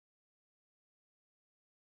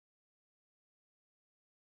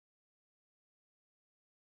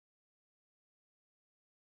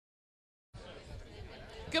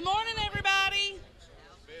Good morning, everybody.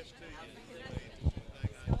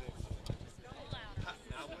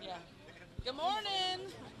 Yeah. Good morning.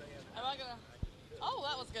 Am I gonna? Oh,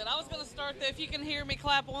 that was good. I was gonna start there. If you can hear me,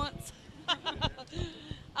 clap once.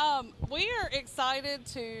 We are excited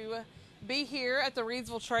to be here at the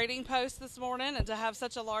Reidsville Trading Post this morning and to have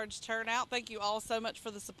such a large turnout. Thank you all so much for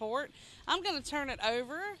the support. I'm going to turn it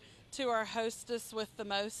over to our hostess with the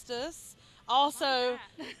mostest. Also,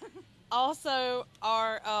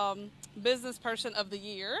 our business person of the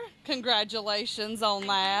year. Congratulations on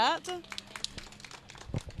that.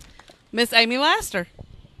 Miss Amy Laster.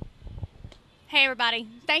 Hey everybody,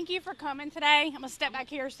 thank you for coming today. I'm gonna step back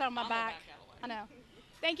here so my back. I know.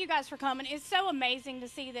 Thank you guys for coming. It's so amazing to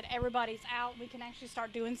see that everybody's out. We can actually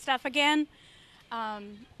start doing stuff again. I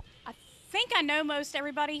think I know most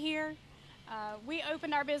everybody here. We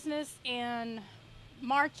opened our business in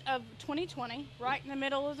March of 2020, right in the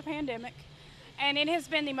middle of the pandemic. And it has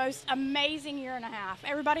been the most amazing year and a half.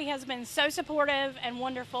 Everybody has been so supportive and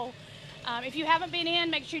wonderful. If you haven't been in,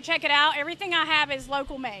 make sure you check it out. Everything I have is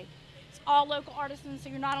local made. All local artisans, so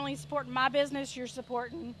you're not only supporting my business, you're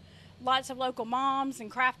supporting lots of local moms and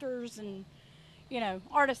crafters and,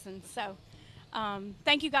 artisans. So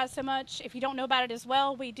thank you guys so much. If you don't know about it as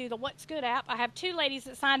well, we do the What's Good app. I have two ladies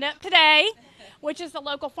that signed up today, which is the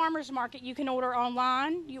local farmers market. You can order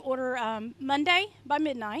online. You order Monday by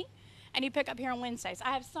midnight, and you pick up here on Wednesdays.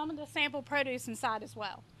 I have some of the sample produce inside as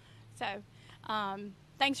well. So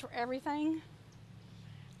thanks for everything.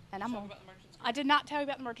 And I did not tell you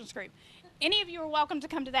about the Merchants Group. Any of you are welcome to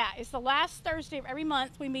come to that. It's the last Thursday of every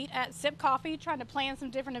month. We meet at Sip Coffee, trying to plan some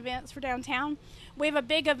different events for downtown. We have a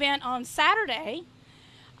big event on Saturday.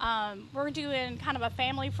 We're doing kind of a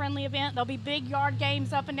family-friendly event. There'll be big yard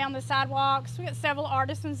games up and down the sidewalks. We got several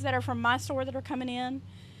artisans that are from my store that are coming in.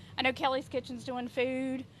 I know Kelly's Kitchen's doing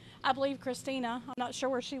food. I believe Christina, I'm not sure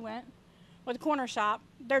where she went, with the corner shop.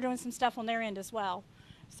 They're doing some stuff on their end as well.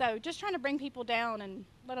 So just trying to bring people down and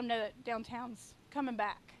let them know that downtown's coming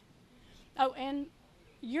back. Oh, and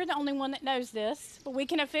you're the only one that knows this, but we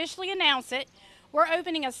can officially announce it. We're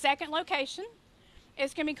opening a second location.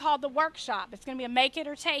 It's going to be called The Workshop. It's going to be a make it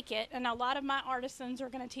or take it, and a lot of my artisans are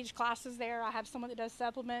going to teach classes there. I have someone that does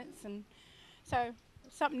supplements, and so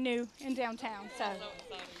something new in downtown. So,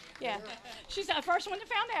 yeah. She's the first one that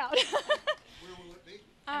found out. Where will it be?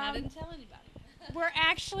 And I didn't tell anybody. We're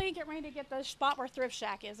actually getting ready to get the spot where Thrift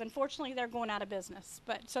Shack is. Unfortunately, they're going out of business,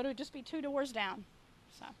 but so it'll just be 2 doors down.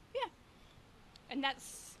 So, yeah. And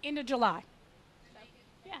that's end of July. So,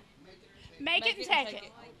 yeah. Make it and take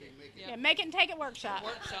it. Yeah, make it and take it workshop.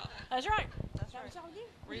 That's right. That's right.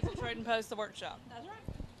 Reidsville Trading Post, the workshop. That's right.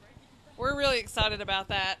 We're really excited about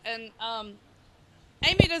that. And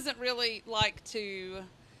Amy doesn't really like to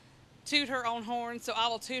toot her own horn, so I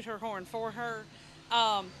will toot her horn for her.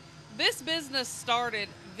 This business started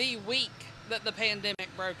the week that the pandemic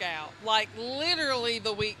broke out, like literally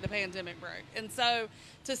the week the pandemic broke. And so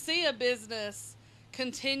to see a business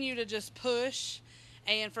continue to just push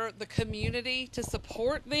and for the community to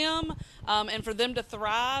support them and for them to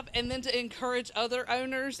thrive, and then to encourage other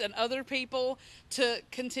owners and other people to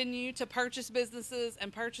continue to purchase businesses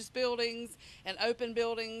and purchase buildings and open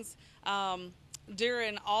buildings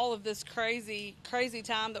during all of this crazy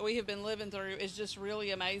time that we have been living through is just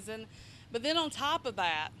really amazing. But then on top of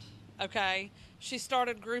that, okay, she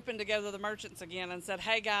started grouping together the merchants again and said,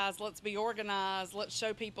 hey guys, let's be organized. Let's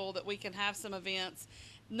show people that we can have some events,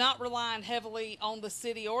 not relying heavily on the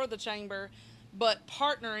city or the chamber, but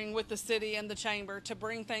partnering with the city and the chamber to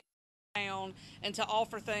bring things down and to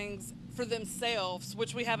offer things for themselves,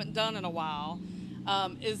 which we haven't done in a while,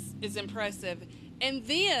 is impressive. And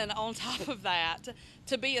then on top of that,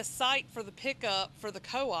 to be a site for the pickup for the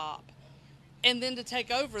co-op, and then to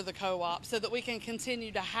take over the co-op so that we can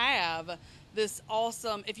continue to have this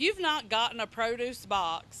awesome, if you've not gotten a produce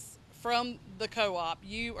box from the co-op,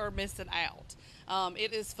 you are missing out.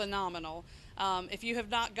 It is phenomenal. If you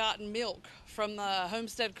have not gotten milk from the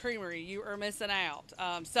Homestead Creamery, you are missing out.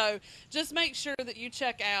 So just make sure that you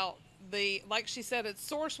check out like she said, it's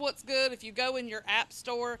Source What's Good. If you go in your app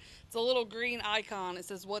store, it's a little green icon. It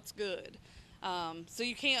says What's Good. So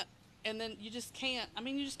you can't, and then you just can't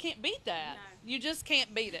beat that. No. You just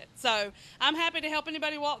can't beat it. So I'm happy to help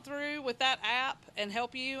anybody walk through with that app and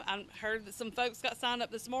help you. I heard that some folks got signed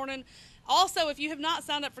up this morning. Also, if you have not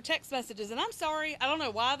signed up for text messages, and I'm sorry, I don't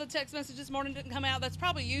know why the text message this morning didn't come out. That's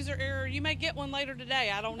probably user error. You may get one later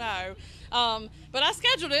today. I don't know. But I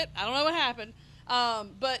scheduled it. I don't know what happened.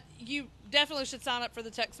 But you definitely should sign up for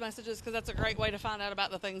the text messages because that's a great way to find out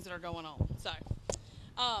about the things that are going on. So,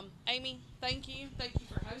 Amy, thank you. Thank you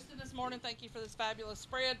for hosting this morning. Thank you for this fabulous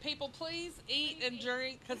spread. People, please eat and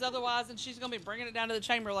drink, because otherwise, and she's going to be bringing it down to the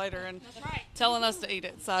chamber later and telling us to eat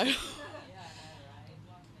it. So,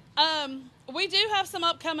 we do have some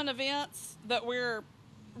upcoming events that we're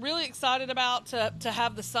really excited about to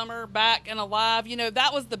have the summer back and alive. You know,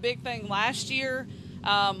 that was the big thing last year,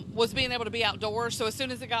 was being able to be outdoors. So as soon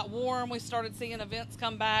as it got warm, we started seeing events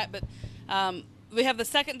come back. But we have the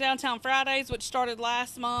second Downtown Fridays, which started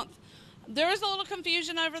last month. There is a little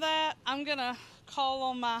confusion over that. I'm going to call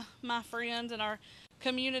on my friend and our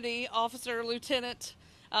community officer, Lieutenant,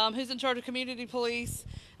 who's in charge of community police.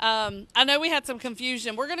 I know we had some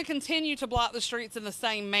confusion. We're going to continue to block the streets in the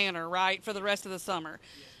same manner, right, for the rest of the summer.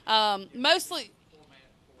 Mostly,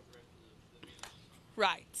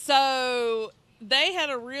 right. So they had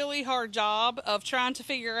a really hard job of trying to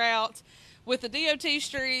figure out with the DOT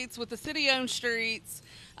streets, with the city-owned streets,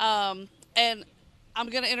 and I'm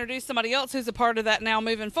going to introduce somebody else who's a part of that now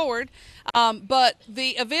moving forward. But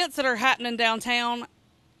the events that are happening downtown,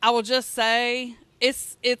 I will just say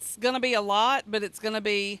it's going to be a lot, but it's going to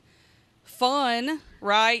be fun,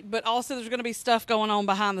 right? But also there's going to be stuff going on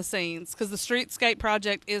behind the scenes because the streetscape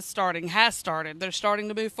project has started. They're starting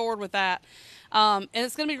to move forward with that. And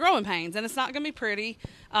it's going to be growing pains, and it's not going to be pretty,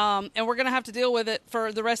 and we're going to have to deal with it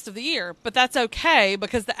for the rest of the year. But that's okay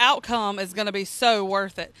because the outcome is going to be so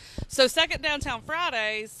worth it. So second Downtown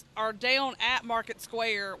Fridays are down at Market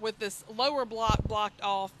Square with this lower block blocked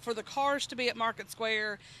off for the cars to be at Market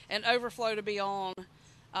Square and overflow to be on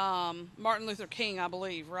Martin Luther King, I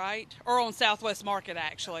believe, right? Or on Southwest Market,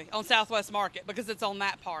 actually. On Southwest Market because it's on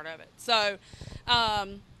that part of it. So,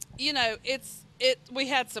 you know, we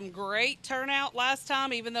had some great turnout last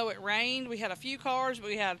time, even though it rained. We had a few cars, but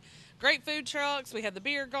we had great food trucks. We had the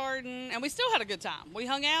beer garden, and we still had a good time. We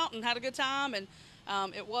hung out and had a good time, and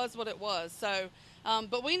it was what it was. So,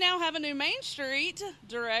 but we now have a new Main Street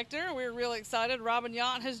director. We're really excited. Robin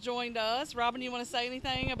Yount has joined us. Robin, you want to say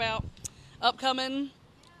anything about upcoming?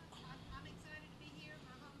 I'm excited to be here in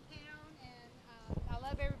my hometown, and I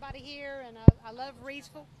love everybody here, and I love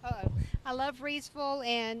Reidsville. I love Reidsville,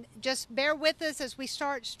 and just bear with us as we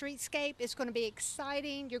start Streetscape. It's going to be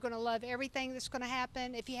exciting. You're going to love everything that's going to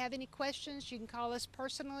happen. If you have any questions, you can call us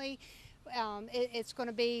personally. It's going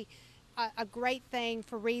to be a great thing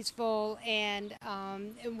for Reidsville, and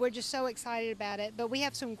we're just so excited about it. But we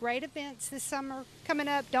have some great events this summer coming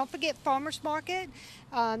up. Don't forget Farmers Market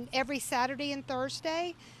every Saturday and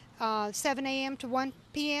Thursday. 7 a.m. to 1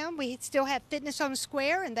 p.m. We still have Fitness on the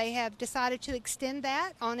Square, and they have decided to extend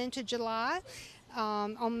that on into July.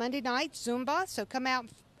 On Monday night, Zumba. So come out,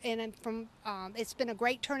 and it's been a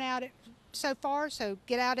great turnout so far, so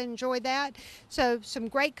get out and enjoy that. So some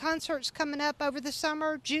great concerts coming up over the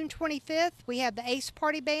summer. June 25th, we have the Ace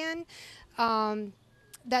Party Band.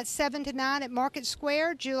 That's 7 to 9 at Market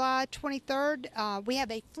Square. July 23rd, we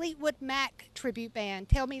have a Fleetwood Mac tribute band,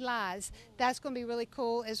 Tell Me Lies. That's going to be really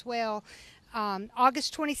cool as well.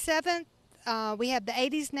 August 27th, we have the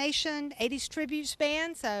 80s Nation 80s Tributes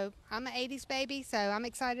Band. So I'm an 80s baby, so I'm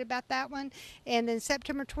excited about that one. And then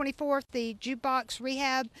September 24th, the Jukebox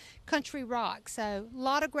Rehab Country Rock. So a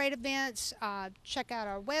lot of great events. Check out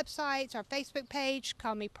our websites, our Facebook page.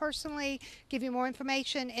 Call me personally, give you more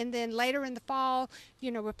information. And then later in the fall,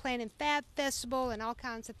 you know, we're planning Fab Festival and all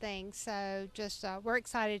kinds of things. So just we're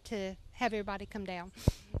excited to have everybody come down.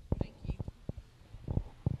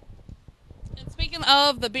 Speaking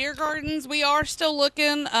of the beer gardens, we are still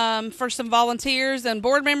looking for some volunteers and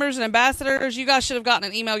board members and ambassadors. You guys should have gotten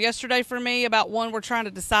an email yesterday from me about one we're trying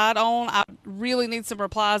to decide on. I really need some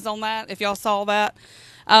replies on that if y'all saw that.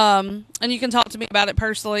 And you can talk to me about it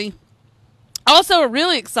personally. Also,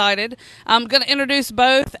 really excited. I'm going to introduce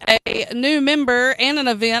both a new member and an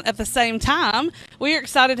event at the same time. We are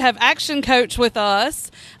excited to have Action Coach with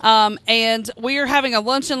us, and we are having a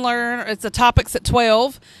lunch and learn. It's a topics at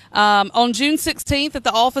 12 on June 16th at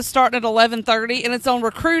the office, starting at 11:30, and it's on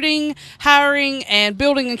recruiting, hiring, and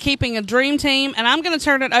building and keeping a dream team. And I'm going to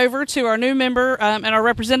turn it over to our new member and our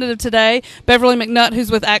representative today, Beverly McNutt,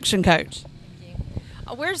 who's with Action Coach.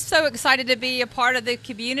 We're so excited to be a part of the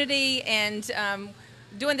community and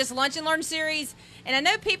doing this Lunch and Learn series. And I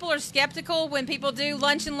know people are skeptical when people do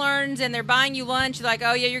lunch and learns and they're buying you lunch, like,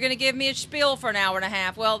 oh, yeah, you're going to give me a spiel for an hour and a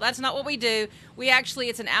half. Well, that's not what we do.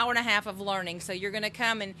 It's an hour and a half of learning. So you're going to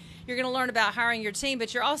come and you're going to learn about hiring your team,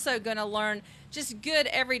 but you're also going to learn just good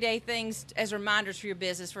everyday things as reminders for your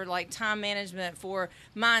business, for like time management, for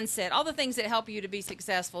mindset, all the things that help you to be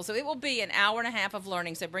successful. So it will be an hour and a half of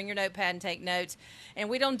learning. So bring your notepad and take notes. And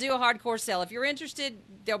we don't do a hardcore sell. If you're interested,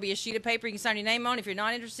 there'll be a sheet of paper you can sign your name on. If you're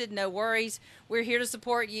not interested, no worries. We're here to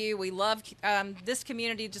support you. We love this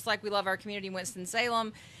community just like we love our community in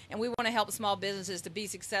Winston-Salem. And we want to help small businesses to be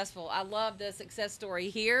successful. I love the success story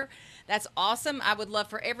here. That's awesome. I would love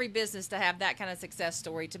for every business to have that kind of success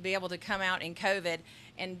story, to be able to come out in COVID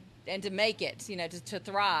and to make it, you know, to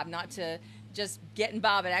thrive, not to just getting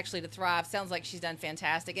by, but actually to thrive. Sounds like she's done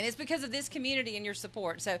fantastic. And it's because of this community and your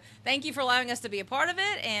support. So thank you for allowing us to be a part of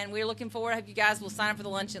it. And we're looking forward. I hope you guys will sign up for the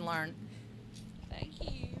Lunch and Learn. Thank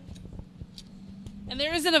you. And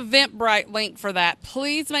there is an Eventbrite link for that.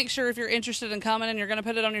 Please make sure if you're interested in coming and you're going to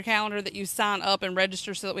put it on your calendar that you sign up and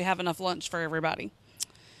register so that we have enough lunch for everybody.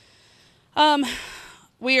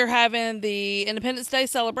 We are having the Independence Day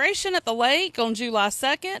celebration at the lake on July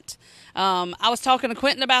 2nd. I was talking to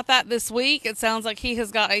Quentin about that this week. It sounds like he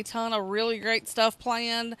has got a ton of really great stuff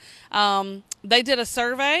planned. They did a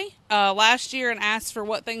survey last year and asked for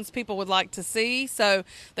what things people would like to see. So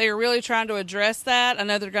they are really trying to address that. I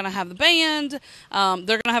know they're going to have the band. They're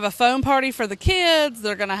going to have a foam party for the kids.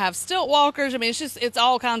 They're going to have stilt walkers. I mean, it's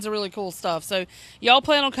all kinds of really cool stuff. So y'all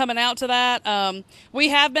plan on coming out to that. We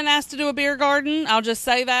have been asked to do a beer garden. I'll just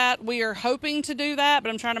say that. We are hoping to do that, but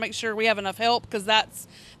I'm trying to make sure we have enough help because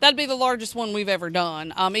that'd be the largest one we've ever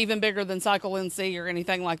done, even bigger than Cycle NC or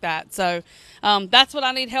anything like that. So that's what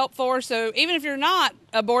I need help for. So even if you're not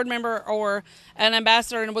a board member or an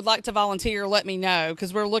ambassador and would like to volunteer, let me know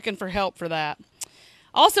because we're looking for help for that.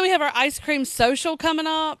 Also, we have our ice cream social coming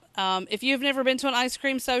up. If you've never been to an ice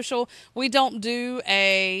cream social, we don't do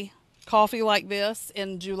a coffee like this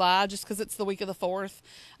in July just because it's the week of the 4th.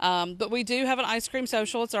 But we do have an ice cream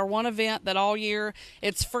social. It's our one event that all year.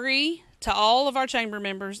 It's free to all of our chamber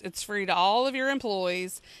members. It's free to all of your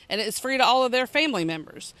employees, and it's free to all of their family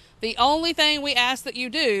members. The only thing we ask that you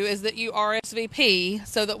do is that you RSVP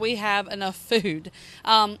so that we have enough food.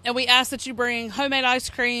 And we ask that you bring homemade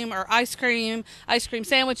ice cream or ice cream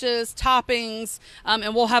sandwiches, toppings,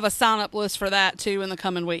 and we'll have a sign-up list for that too in the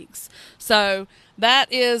coming weeks. So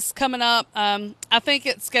that is coming up. I think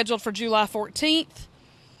it's scheduled for July 14th.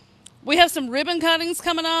 We have some ribbon cuttings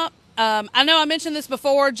coming up. I know I mentioned this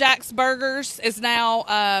before. Jack's Burgers is now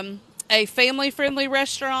a family-friendly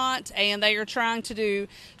restaurant, and they are trying to do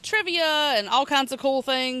trivia and all kinds of cool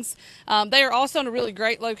things. They are also in a really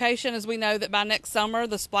great location, as we know that by next summer,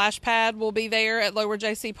 the splash pad will be there at Lower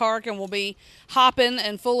JC Park and will be hopping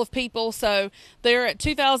and full of people. So they're at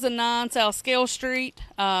 2009 South Scale Street,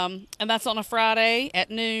 and that's on a Friday at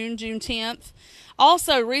noon, June 10th.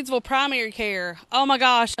 Also, Reidsville Primary Care. Oh my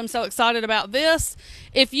gosh, I'm so excited about this.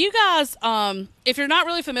 If you guys, if you're not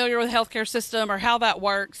really familiar with the healthcare system or how that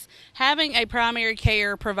works, having a primary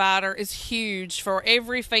care provider is huge for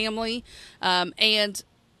every family. And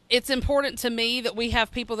it's important to me that we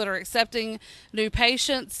have people that are accepting new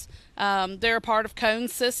patients. They're a part of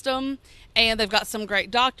Cone's system, and they've got some great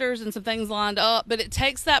doctors and some things lined up, but it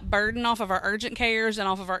takes that burden off of our urgent cares and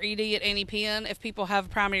off of our ED at Annie Penn if people have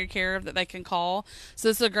primary care that they can call. So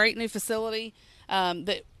this is a great new facility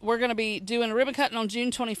that we're going to be doing a ribbon cutting on June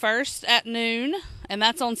 21st at noon, and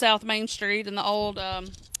that's on South Main Street in the old, not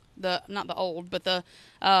the old, but the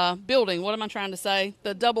building. What am I trying to say?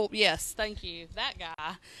 The double, yes, thank you, that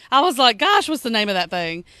guy. I was like, gosh, what's the name of that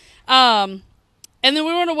thing? And then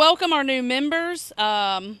we want to welcome our new members.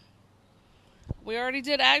 We already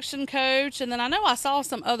did Action Coach, and then I know I saw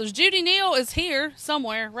some others. Judy Neal is here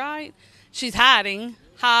somewhere, right? She's hiding.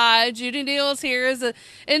 Hi, Judy Neal is here as an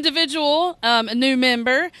individual, a new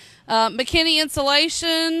member. McKinney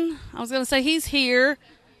Insulation, I was going to say he's here.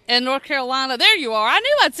 And North Carolina, there you are. I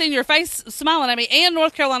knew I'd seen your face smiling at me. And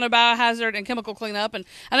North Carolina Biohazard and Chemical Cleanup. And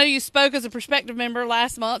I know you spoke as a prospective member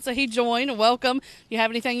last month, so he joined. Welcome. You have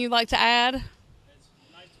anything you'd like to add? It's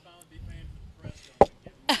nice to finally be paying for the press.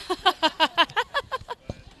 I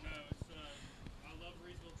love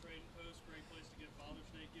Reidsville Trading Post. Great place to get Father's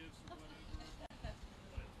Day gifts or whatever.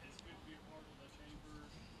 But it's good to be a part of the chamber.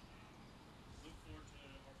 Look forward to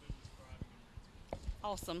our business thriving in Reidsville.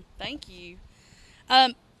 Awesome. Thank you.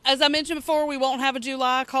 As I mentioned before, we won't have a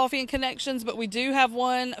July Coffee and Connections, but we do have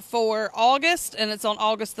one for August, and it's on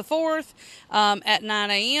August the 4th at 9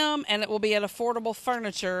 a.m., and it will be at Affordable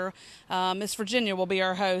Furniture. Miss Virginia will be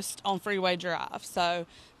our host on Freeway Drive, so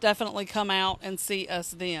definitely come out and see us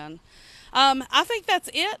then. I think that's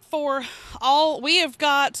it for all. We have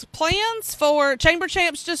got plans for Chamber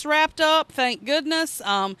Champs just wrapped up, thank goodness.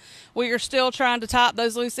 We are still trying to tie up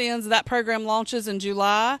those loose ends. That program launches in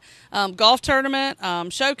July. Golf tournament,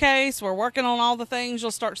 showcase. We're working on all the things.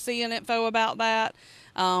 You'll start seeing info about that.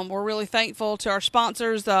 We're really thankful to our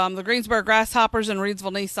sponsors, the Greensboro Grasshoppers and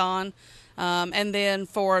Reidsville Nissan. And then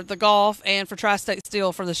for the golf and for Tri-State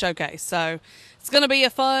Steel for the showcase. So it's going to be a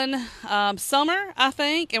fun summer, I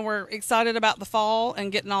think, and we're excited about the fall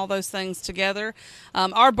and getting all those things together.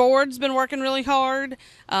 Our board's been working really hard,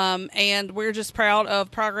 and we're just proud of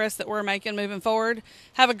progress that we're making moving forward.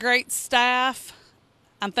 Have a great staff.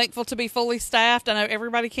 I'm thankful to be fully staffed. I know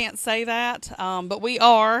everybody can't say that, but we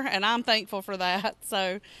are, and I'm thankful for that.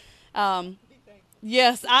 So,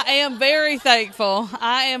 yes, I am very thankful.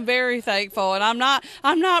 I am very thankful, and I'm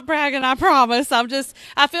not bragging, I promise. I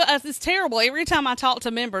feel it's terrible every time I talk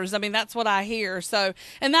to members. I mean, that's what I hear. So,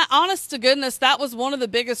 and that, honest to goodness, that was one of the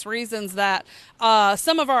biggest reasons that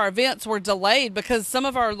some of our events were delayed, because some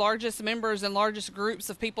of our largest members and largest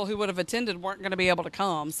groups of people who would have attended weren't going to be able to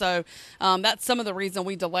come. So, that's some of the reason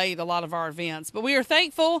we delayed a lot of our events. But we are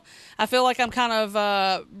thankful. I feel like I'm kind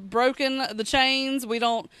of broken the chains. We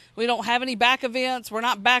don't have any back events. We're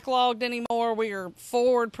not backlogged anymore. We are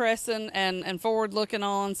forward pressing and forward looking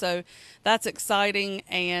on. So that's exciting.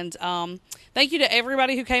 And thank you to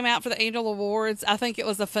everybody who came out for the annual awards. I think it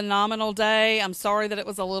was a phenomenal day. I'm sorry that it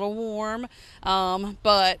was a little warm.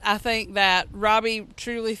 But I think that Robbie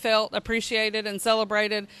truly felt appreciated and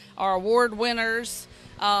celebrated our award winners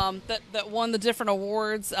that won the different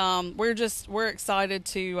awards. We're excited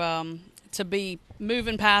to be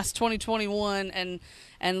moving past 2021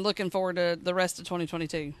 and looking forward to the rest of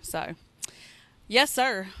 2022. So, yes,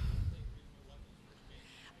 sir.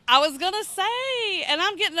 I was going to say, and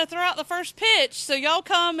I'm getting to throw out the first pitch, so y'all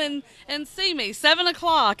come and see me. 7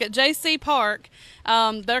 o'clock at JC Park.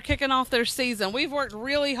 They're kicking off their season. We've worked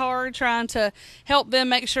really hard trying to help them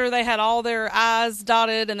make sure they had all their I's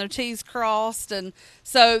dotted and their T's crossed. And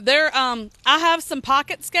so I have some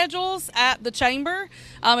pocket schedules at the chamber.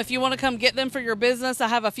 If you want to come get them for your business, I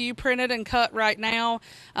have a few printed and cut right now.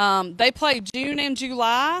 They play June and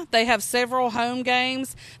July. They have several home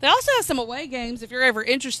games. They also have some away games if you're ever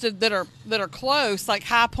interested that are close, like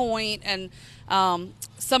High Point and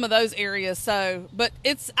some of those areas. So, but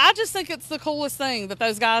I just think it's the coolest thing that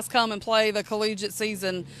those guys come and play the collegiate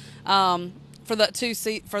season for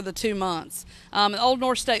the 2 months. The Old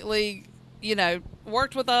North State League,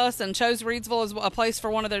 worked with us and chose Reidsville as a place for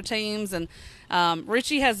one of their teams. And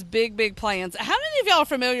Richie has big plans. How many of y'all are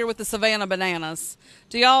familiar with the Savannah Bananas?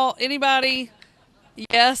 Anybody?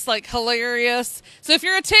 Yes, like hilarious. So if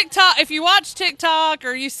you watch TikTok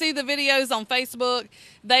or you see the videos on Facebook,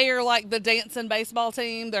 they are like the dancing baseball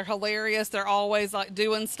team. They're hilarious. They're always like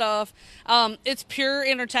doing stuff. It's pure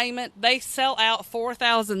entertainment. They sell out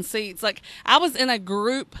 4,000 seats. Like, I was in a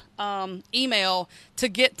group email to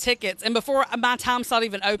get tickets, and before my time slot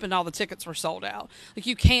even opened, all the tickets were sold out. Like,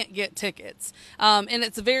 you can't get tickets. And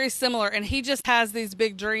it's very similar, and he just has these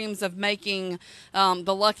big dreams of making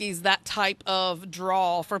the Luckies that type of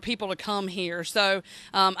draw for people to come here. So,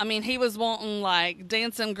 he was wanting like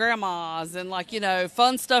dancing grandmas and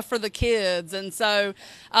fun stuff for the kids. And so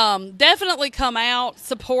definitely come out,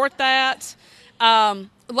 support that.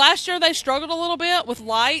 Last year they struggled a little bit with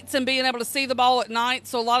lights and being able to see the ball at night,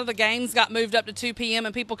 so a lot of the games got moved up to 2 p.m.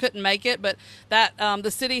 and people couldn't make it, but that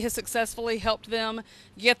the city has successfully helped them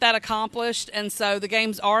get that accomplished. And so the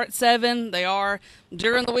games are at 7. They are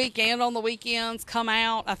during the week and on the weekends. Come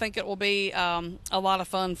out. I think it will be a lot of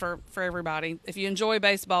fun for everybody. If you enjoy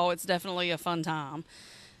baseball, it's definitely a fun time.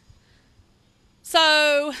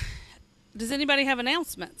 So, does anybody have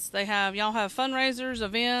announcements? Y'all have fundraisers,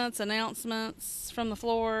 events, announcements from the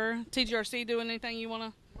floor. TGRC doing anything you want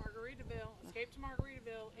to? Margaritaville, Escape to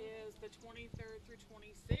Margaritaville is the 23rd through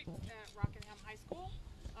 26th at Rockingham High School.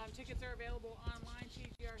 Tickets are available online,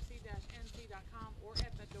 tgrc-nc.com, or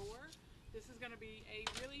at the door. This is going to be a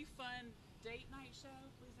really fun date night show.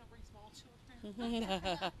 Please don't bring small children.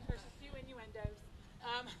 There's a few innuendos.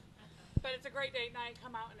 But it's a great date night.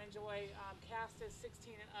 Come out and enjoy. Cast is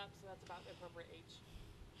 16 and up, so that's about the appropriate age.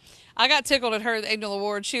 I got tickled at her at the annual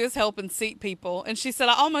award. She was helping seat people, and she said,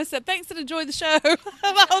 "I almost said thanks and enjoy the show." And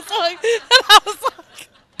I was like,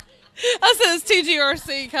 I said, "It's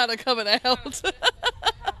TGRC kind of coming out." I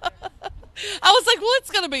was like, "Well,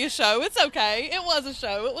 it's going to be a show. It's okay. It was a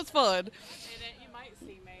show. It was fun." In it, you might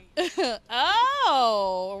see me.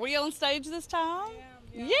 Oh, are we on stage this time?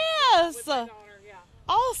 Yeah. Yes. With my daughter, yeah.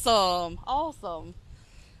 Awesome.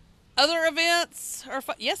 Other events?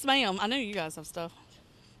 Yes, ma'am. I know you guys have stuff.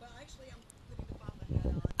 Well, actually, I'm putting the father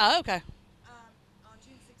hat on. Oh, okay.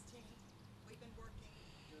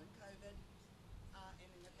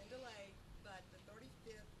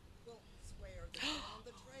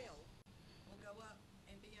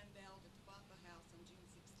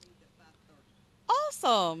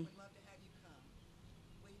 Awesome. Would love to have you come.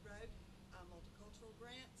 We wrote a multicultural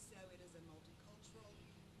grant, so it is a multicultural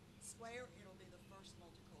square. It'll be the first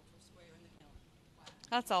multicultural square in the county.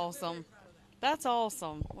 That's We're awesome. very proud of that. That's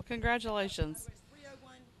awesome. Well, congratulations. By the way, it's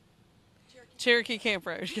 301 Cherokee Camp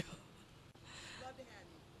Road. Love to have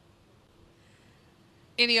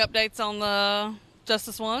you. Any updates on the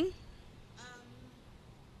Justice One? The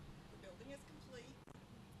building is complete.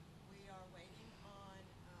 We are waiting on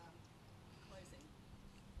closing,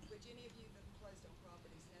 which any of you that have closed on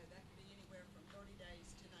properties know that could be anywhere from 30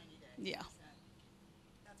 days to 90 days. Yeah. So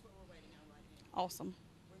that's what we're waiting on right now. Awesome.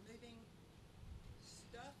 We're moving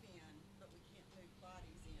stuff in, but we can't move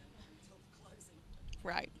bodies in until the closing.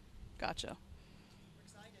 Right. Gotcha. We're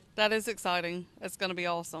excited. That is exciting. It's going to be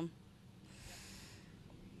awesome.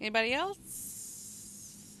 Anybody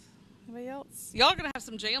else? Anybody else? Y'all gonna have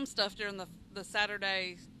some jam stuff during the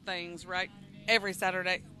Saturday things, right? Every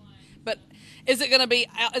Saturday. But is it gonna be?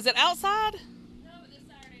 Is it outside? No, but this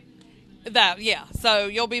Saturday we will be That yeah. So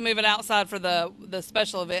you'll be moving outside for the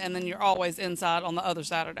special event, and then you're always inside on the other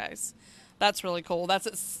Saturdays. That's really cool. That's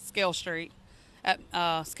at Scale Street, at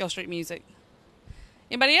Scale Street Music.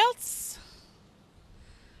 Anybody else?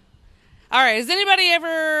 All right, has anybody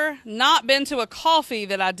ever not been to a coffee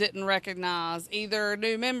that I didn't recognize? Either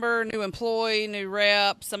new member, new employee, new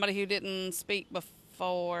rep, somebody who didn't speak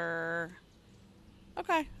before?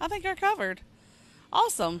 Okay, I think you're covered.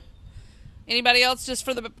 Awesome. Anybody else just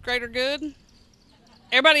for the greater good?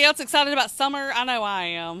 Everybody else excited about summer? I know I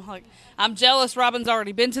am. Like, I'm jealous Robin's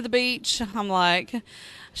already been to the beach. I'm like,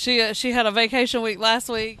 she had a vacation week last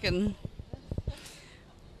week, and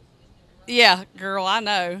yeah, girl, I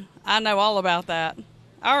know all about that.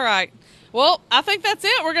 All right. Well, I think that's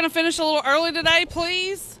it. We're going to finish a little early today,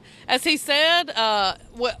 please. As he said,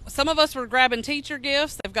 some of us were grabbing teacher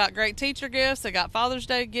gifts. They've got great teacher gifts. They got Father's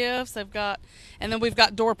Day gifts. And then we've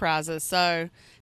got door prizes. So